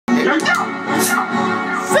Yo,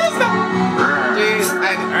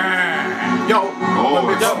 when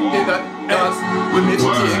we jump in that dance, we make it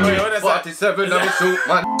 47 on the suit,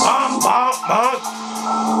 man.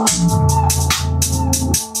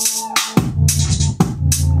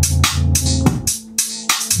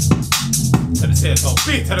 Let me say it, so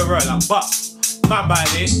beat to the world and bop. Man by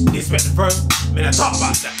me, this met the first, me I talk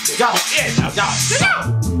about that.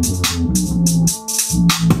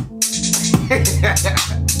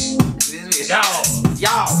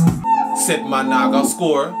 Yo. Said man now gonna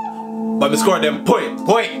score, but me score them point,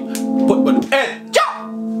 but end.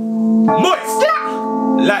 Moist.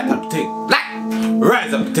 Light up thing.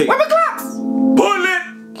 Rise up thing. Bullet.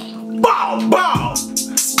 Bow, bow.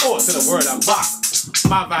 Oh, to the world and back.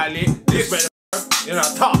 My valley, this met the first, you know I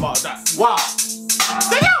talk about that. Wow.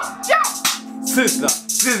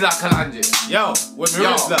 Sizzler Kalanje. Yo, with me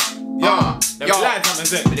Rizzler. Yo, light up and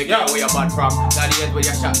say, yo, where you bad from? Now the end where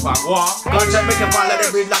you shot from. What? Gunshot make you fall like the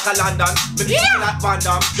breeze like a London. Me like Van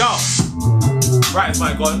Damme. Yo, right is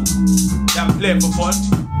my gun. Them play for fun.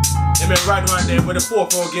 They been riding around there with the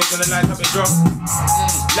 4-4 gears gonna light up the drum.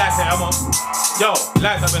 Light it, I'm on. Yo,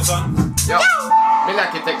 light up the sun. Yo, me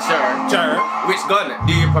like it texture. Sure. Which gun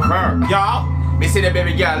do you prefer? Yo, me see the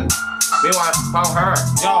baby girl. Me want found her.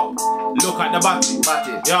 yo, look at the body.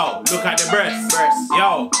 Yo, look at the breast.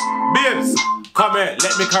 Yo, babes, come here,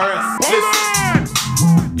 let me caress.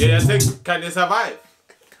 Listen. Yeah, you think, can you survive?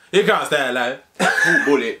 You can't stay alive. Who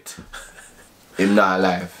bullet? Him not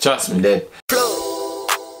alive. Trust me. Dead.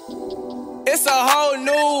 It's a whole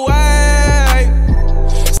new way.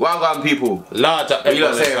 Welcome people. Large up. You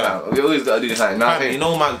don't say that. We always gotta do this like man, you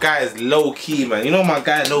know my guy is low key, man. You know my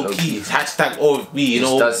guy low key. Hashtag OFB, you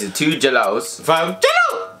know. Does it 2 jellos. Fam,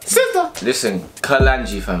 jello! Sister! Listen,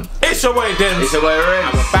 Kalanji fam. It's your boy Denz. It's your boy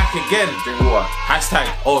Renz. I'm back again. Drink water. Hashtag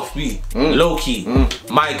OFB. Low key.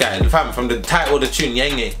 My guy. Fam, from the title of the tune,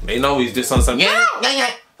 Yeng. They know he's just on some.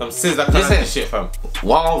 Some sizzler Kalanji shit, fam.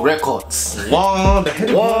 Wow Records. Wow, the head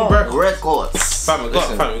Records. Fam, we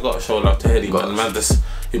got to show love to Heady, man.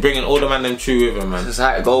 You're bringing all the man them true with him, man. This is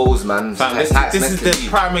how it goes, man. Fam, this is the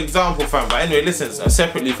prime example, fam. But anyway, listen,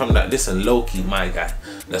 separately from that, listen, Lowkey, my guy.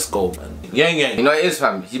 Let's go, man. Yeng. You know it is,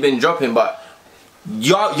 fam. He's been dropping, but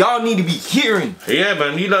y'all need to be hearing. Yeah,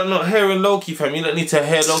 man. You don't not hearing Lowkey, fam. You don't need to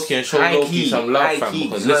hear Lowkey and show Lowkey some love, fam.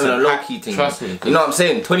 Because listen, a Lowkey thing. Trust me. You know what I'm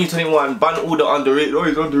saying? 2021, ban all the underrated. Oh,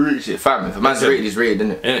 he's underrated shit, fam. If a man's rated, he's rated,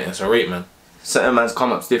 isn't it? Innit? It's a rate, man. Certain man's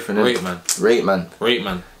come up's different, innit? Rate, man. Rate, man. Rate,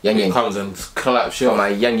 man. Yeng. Comes and claps shit. Come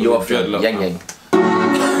on, Yeng you off. Yeng.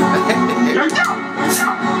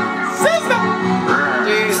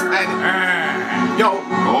 Yo,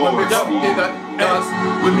 when we jump in that dance,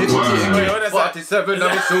 we make it 47 on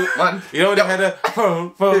the suit, man. You know they had a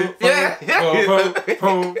phone.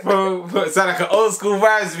 It's like an old school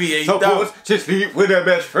vibes beat. Suppose she sleep with her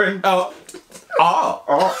best friend.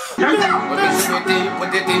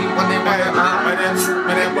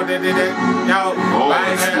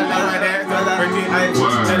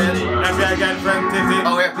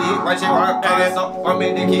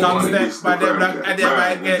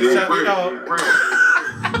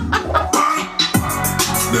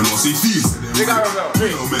 Them must see fees. They don't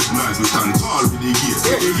make noise, we stand tall with the gears.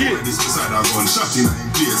 This beside a gun shot in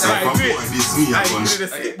place. If a boy this me a gun shot.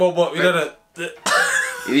 We don't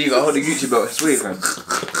you gotta hold the Gucci belt, sweet man.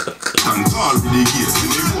 Stand tall with the gears.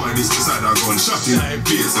 If a boy this beside a gun shot in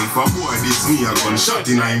place. If a boy this me a gun shot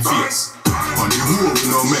in face. On the road we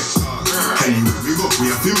don't make talk. Anyway we go, we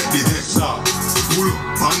have to make the text talk. Pull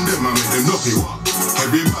up on them and make them lucky walk.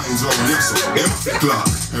 Every mind's round there, so them fit clock.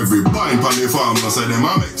 Every bind on the farm, so them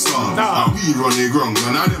a make stars. And we run the ground,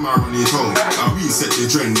 none of them a run it out. And we set the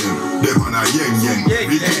trend them on a Yeng.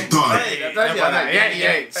 We keep tall.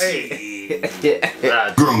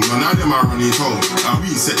 Ground, none of them a run it out. And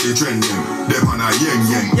we set the trend them on a Yeng.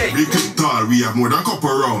 We keep tall, we have more than couple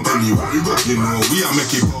rounds. Anyway, we got, you know, we are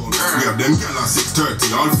making pound. We have them girl at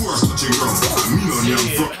 6:30, all 4 touching ground. And me on them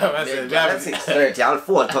front. Them 6:30, all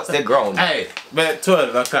 4 touch the ground. Hey, but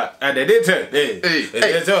 12 o'clock, and they did turn.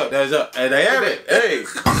 There's up, and they have it.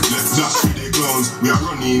 Left that with the clowns, we are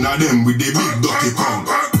running at them with the big dirty pound.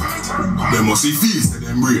 They must see fees to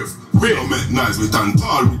them brave. We don't make noise, we stand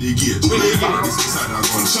tall with the gate. This beside a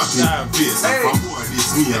gun shot in our face. If a boy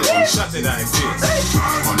this me a gun shot in our face.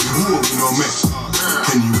 On the road we don't make talk.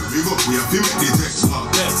 Anyway we go, we have to make the text talk.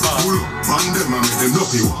 Pull up on them and make them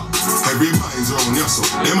lucky walk. Every mind's round here, so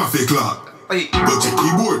them a fake clock. Go check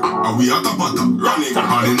keyboard, and we at a bottom. Running,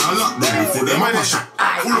 all in a lock, then before them a mash up.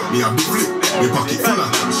 Pull up, me have the flip, me pocket full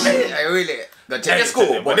of cash. Hey, really? Go check the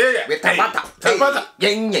school, boy. With Tabata.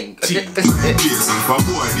 Yeng. Place, if a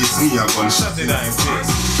boy this me a gun shot in our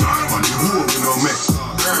face.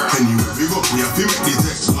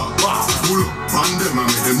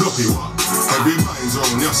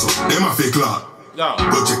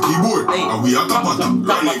 But check keyboard, and we are top of top.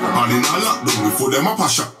 Running all in a lockdown before them a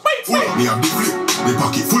pasha. Full up, me have the flip, the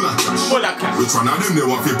pocket full of cash. Which one of them they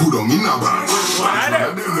want to put on in a bag? One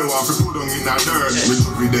of them they want to put on in a dirt. Me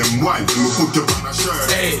look with them white, then we put up on a shirt.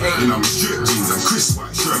 In a straight jeans and crisp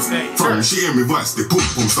white shirt. From she hear me voice, the pump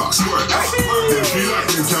start squirt. Them feel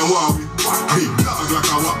like them can walk with big dog like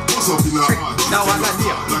a walk. What's up in a heart? Now what I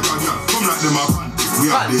hear? Like a girl, come like them a panty.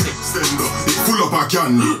 We have the extender, it full up a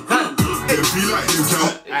candy. Them feel like them can.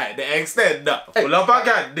 Alright, the extender, full up a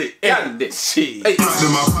candy. Candy, shit. Like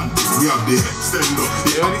them a panty. We have the extender,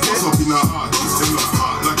 it what's up in a heart. Them like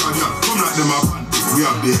hot like a girl, come like them a panty. We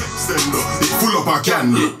have the extender, it full up a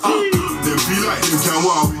candy. Them feel like them can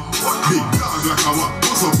walk with big dog like a walk.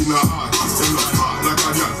 What's up in a heart? Them like hot like a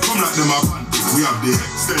girl, come like them a panty. We have the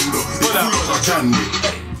extender, it full up a candy.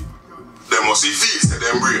 Them must see feels to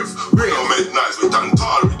them brave. We don't make nice, we stand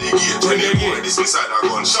tall with the gate. When the boy this inside a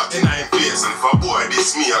gun shot in nine place. And for boy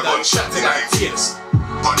this me a gun shot in nine face.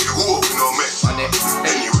 On the whole we don't make.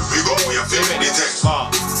 Anyway we go, we have to make the text.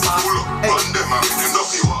 Pull up on them and make them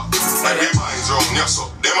ducky walk. Every mind's wrong, yes so,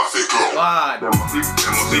 them a fake wrong. Them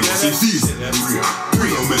must see feels to them brave. We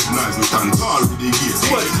don't make nice, we stand tall with the gate.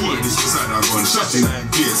 When the boy this inside a gun shot in nine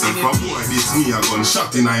place. And for boy this me a gun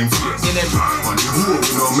shot in nine face. On the whole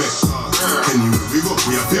we don't make. Anyway, we go,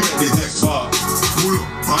 we have to make the text. Pull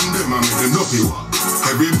up on them and make them ducky walk.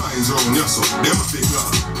 Every mind's wrong, yes so, them a fake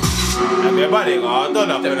laugh. Everybody go,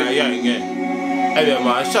 turn up when you're young, Hey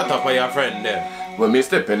man, shut up on your friend there. When me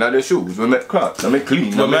step in the shoes, we make cracks, I make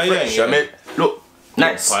clean, I make fresh, I make, look,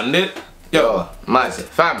 nice. Fund it? Yo, massive,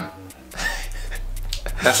 fam.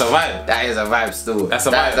 That's a vibe. That is a vibe still. That's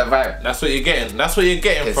a vibe. That's what you're getting. That's what you're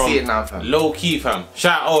getting from. See it now, fam. Lowkey, fam.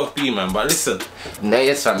 Shout out OFB, man. But listen. No,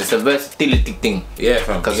 yes, fam. It's a versatility thing. Yeah,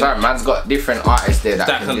 fam. Because fam, man's got different artists there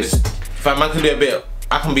that can just. Fam, man can do a bit.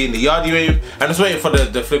 I can be in the yardie wave. I'm just waiting for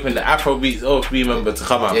the flipping the Afro beats OFB member to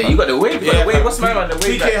come out. Yeah, fam. You got the wave. Yeah, wave. What's my man? The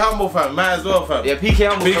wave. PK Humble, fam. Man as well, fam. Yeah, PK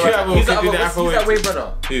Humble. PK Humble. He's can do the Afro wave. That wave,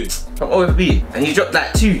 brother. Who? From OFB, and he dropped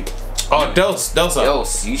that too. Oh,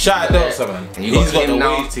 Delsa. Shout out Delsa, man. And He's got the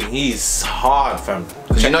wave thing. He's hard, fam.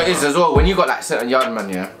 You know this as well. When you got like certain yard man,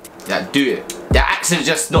 yeah, that do it. Their accent's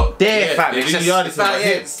just not there, fam. It's just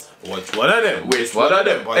like which one of them? Which one of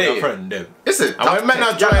them? But your friend, them. Listen, and when men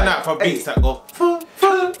are drawing out for beats that go,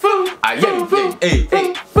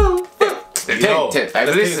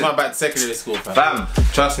 Listen, my back to secondary school, fam.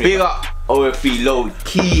 Trust me. Big up OFB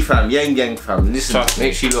Lowkey, fam. Yeng, fam. Listen,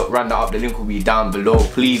 make sure you run that up. The link will be down below.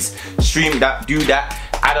 Please stream that, do that.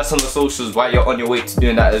 Add us on the socials while you're on your way to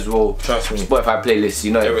doing that as well. Trust me. Spotify playlist,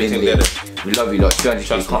 you know everything there. We love you, lot. 200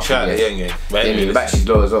 Trust me. Shout out Yeng. The battery's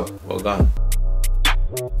low as well. Well done.